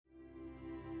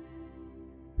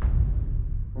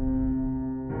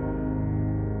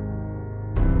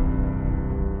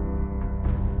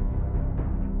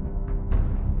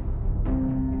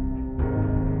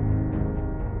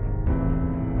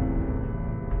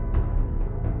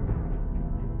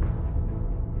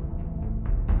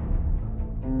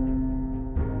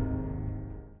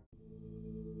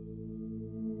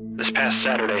past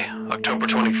Saturday, October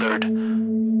 23rd.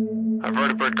 A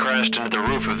vertibird crashed into the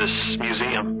roof of this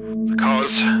museum. The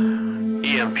cause?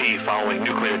 EMP following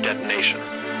nuclear detonation.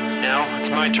 Now,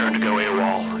 it's my turn to go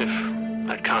AWOL, if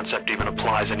that concept even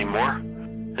applies anymore.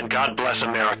 And God bless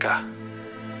America.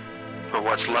 For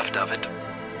what's left of it.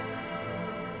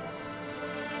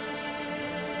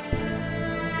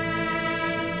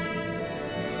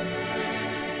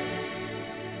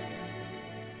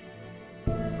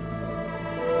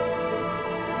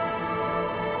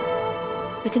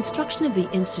 The construction of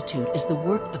the Institute is the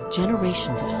work of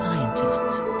generations of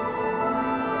scientists.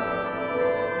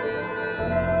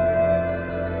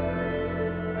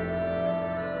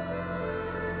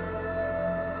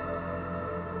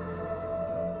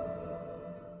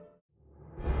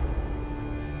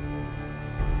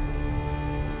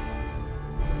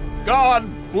 God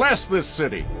bless this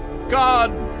city.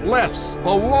 God bless the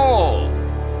wall.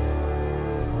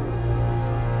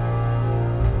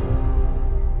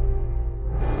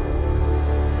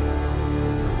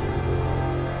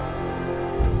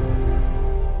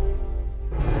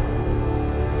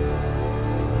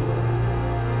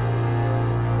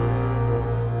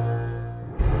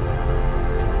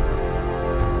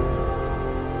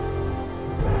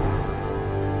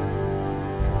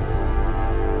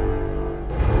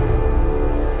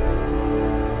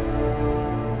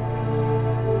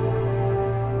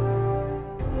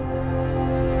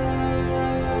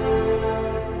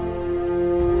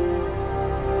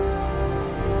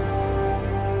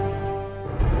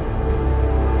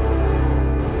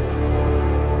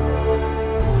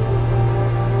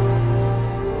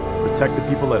 Protect the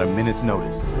people at a minute's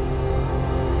notice.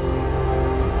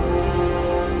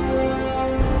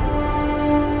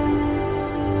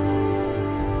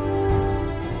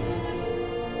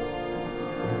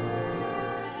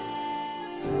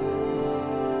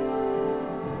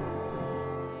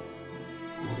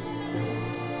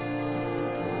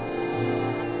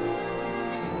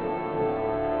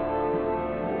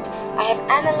 I have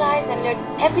analyzed and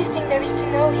learned everything there is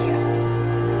to know here.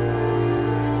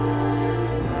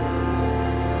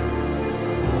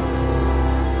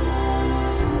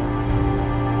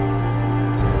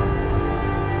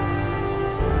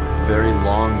 Very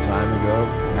long time ago,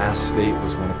 Mass State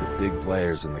was one of the big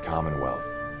players in the Commonwealth.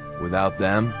 Without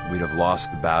them, we'd have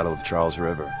lost the Battle of Charles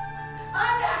River.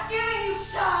 I'm not giving you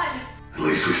Sean! At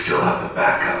least we still have the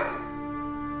backup.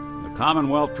 The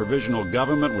Commonwealth Provisional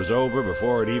Government was over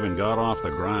before it even got off the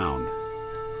ground.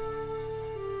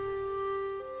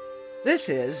 This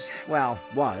is, well,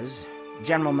 was,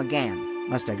 General McGann.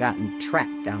 Must have gotten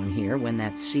trapped down here when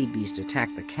that sea beast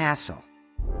attacked the castle.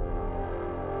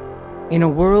 In a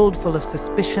world full of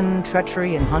suspicion,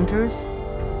 treachery, and hunters,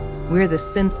 we're the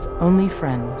synth's only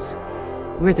friends.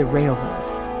 We're the railroad.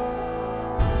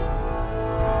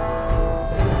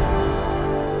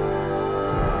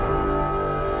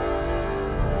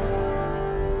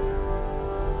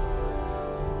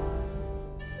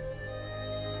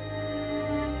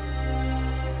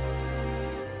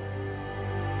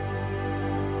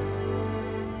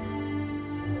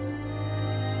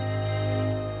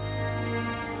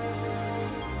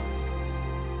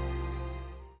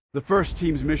 The first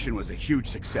team's mission was a huge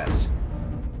success.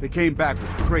 They came back with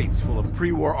crates full of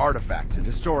pre-war artifacts and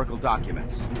historical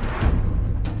documents.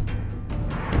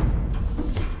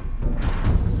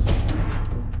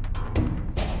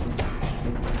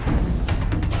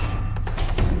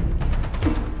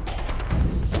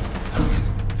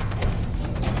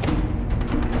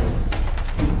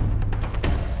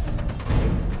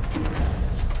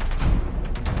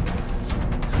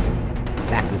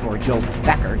 Back before Joe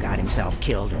Becker got himself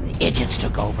killed and the idiots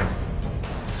took over.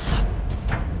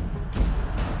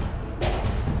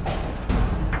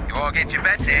 You all get your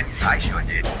bets in? I sure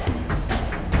did.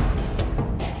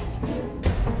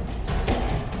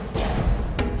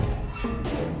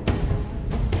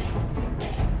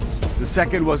 The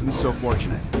second wasn't so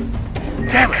fortunate.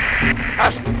 Damn it!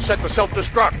 Aston set the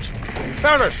self-destruct.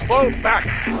 Ferris, fall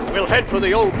back. We'll head for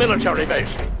the old military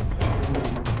base.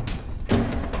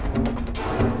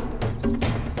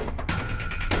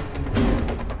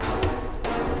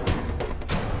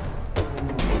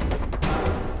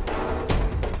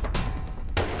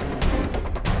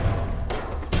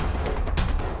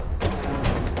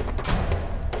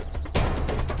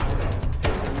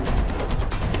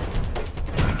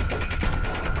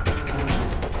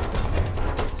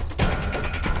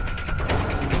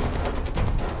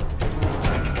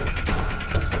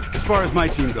 As far as my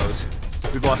team goes,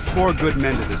 we've lost 4 good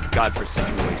men to this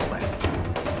godforsaken wasteland.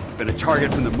 Been a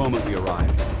target from the moment we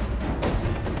arrived.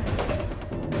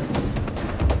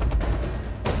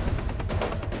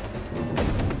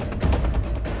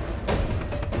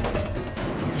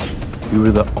 We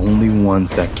were the only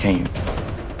ones that came.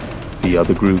 The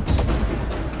other groups,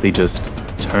 they just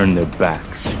turned their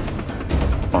backs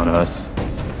on us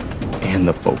and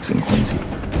the folks in Quincy.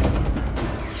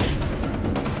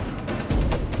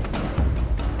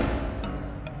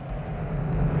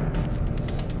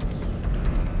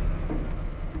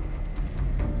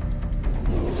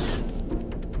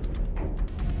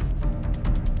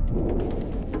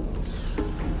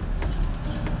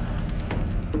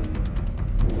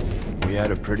 We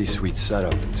had a pretty sweet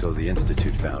setup until the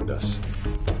Institute found us.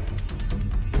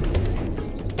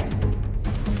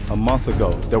 A month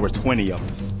ago, there were 20 of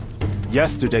us.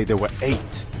 Yesterday, there were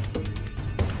 8.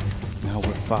 Now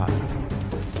we're 5.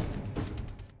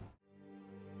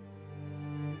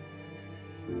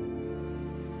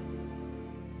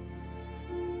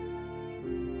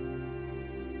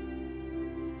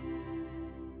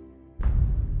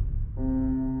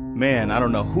 Man, I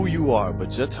don't know who you are,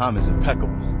 but your time is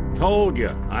impeccable. Told you,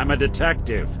 I'm a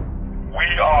detective.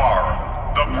 We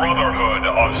are the Brotherhood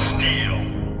of Steel.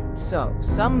 So,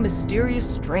 some mysterious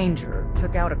stranger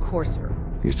took out a courser.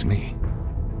 It's me.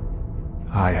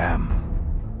 I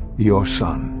am your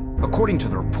son. According to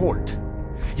the report,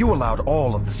 you allowed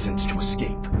all of the synths to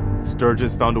escape.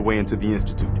 Sturgis found a way into the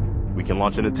Institute. We can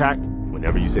launch an attack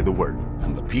whenever you say the word.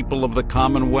 And the people of the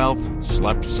Commonwealth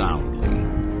slept soundly,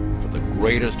 for the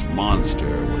greatest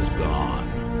monster was gone.